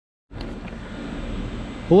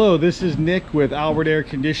Hello, this is Nick with Albert Air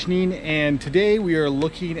Conditioning, and today we are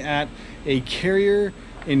looking at a Carrier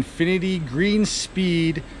Infinity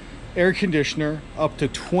Greenspeed air conditioner up to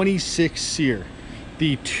 26 SEER.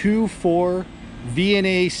 The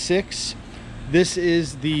 24VNA6. This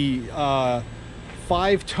is the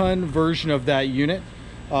 5-ton version of that unit.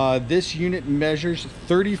 This unit measures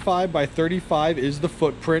 35 by 35 is the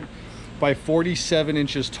footprint by 47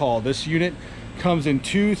 inches tall. This unit comes in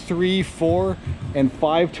 2, 3, 4, and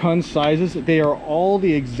 5-ton sizes. They are all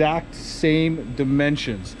the exact same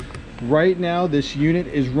dimensions. Right now, this unit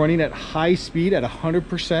is running at high speed at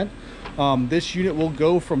 100%. This unit will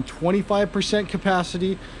go from 25%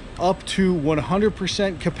 capacity up to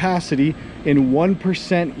 100% capacity in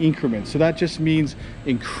 1% increments. So that just means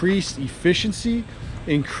increased efficiency,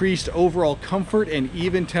 increased overall comfort, and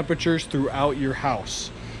even temperatures throughout your house.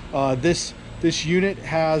 This unit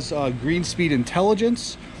has Greenspeed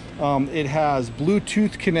Intelligence. It has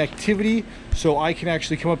Bluetooth connectivity, so I can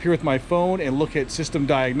actually come up here with my phone and look at system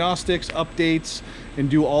diagnostics, updates,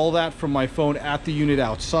 and do all that from my phone at the unit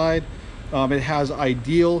outside. It has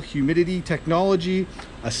ideal humidity technology,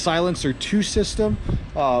 a silencer 2 system.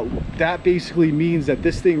 That basically means that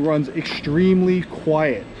this thing runs extremely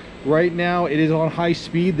quiet. Right now it is on high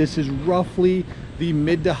speed. This is roughly the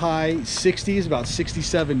mid to high 60s, about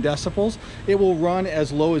 67 decibels. It will run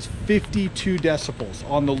as low as 52 decibels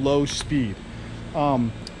on the low speed.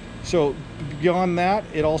 So beyond that,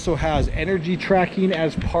 it also has energy tracking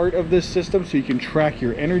as part of this system, so you can track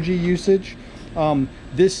your energy usage.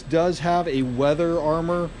 This does have a weather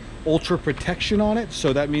armor ultra protection on it,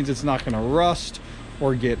 so that means it's not going to rust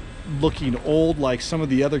or get looking old like some of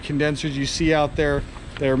the other condensers you see out there.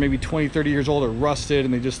 They're maybe 20-30 years old or rusted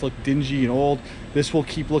and they just look dingy and old. This will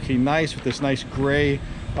keep looking nice with this nice gray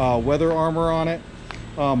weather armor on it.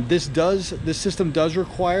 This system does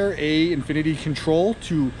require a Infinity control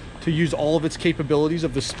to use all of its capabilities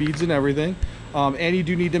of the speeds and everything. And you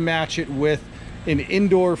do need to match it with an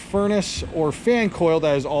indoor furnace or fan coil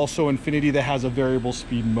that is also Infinity that has a variable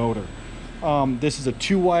speed motor. This is a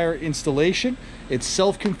 2-wire installation. It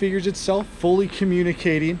self-configures itself, fully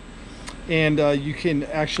communicating. And you can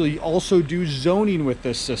actually also do zoning with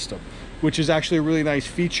this system, which is actually a really nice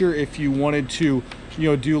feature if you wanted to,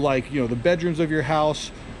 do like, the bedrooms of your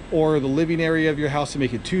house or the living area of your house, to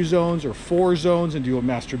make it 2 zones or 4 zones and do a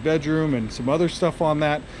master bedroom and some other stuff on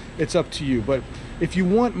that. It's up to you. But if you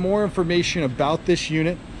want more information about this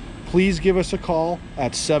unit, please give us a call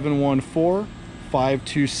at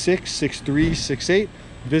 714-526-6368.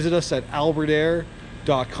 Visit us at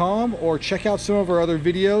albertair.com or check out some of our other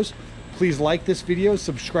videos. Please like this video,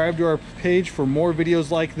 subscribe to our page for more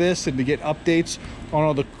videos like this, and to get updates on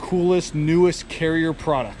all the coolest, newest Carrier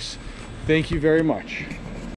products. Thank you very much.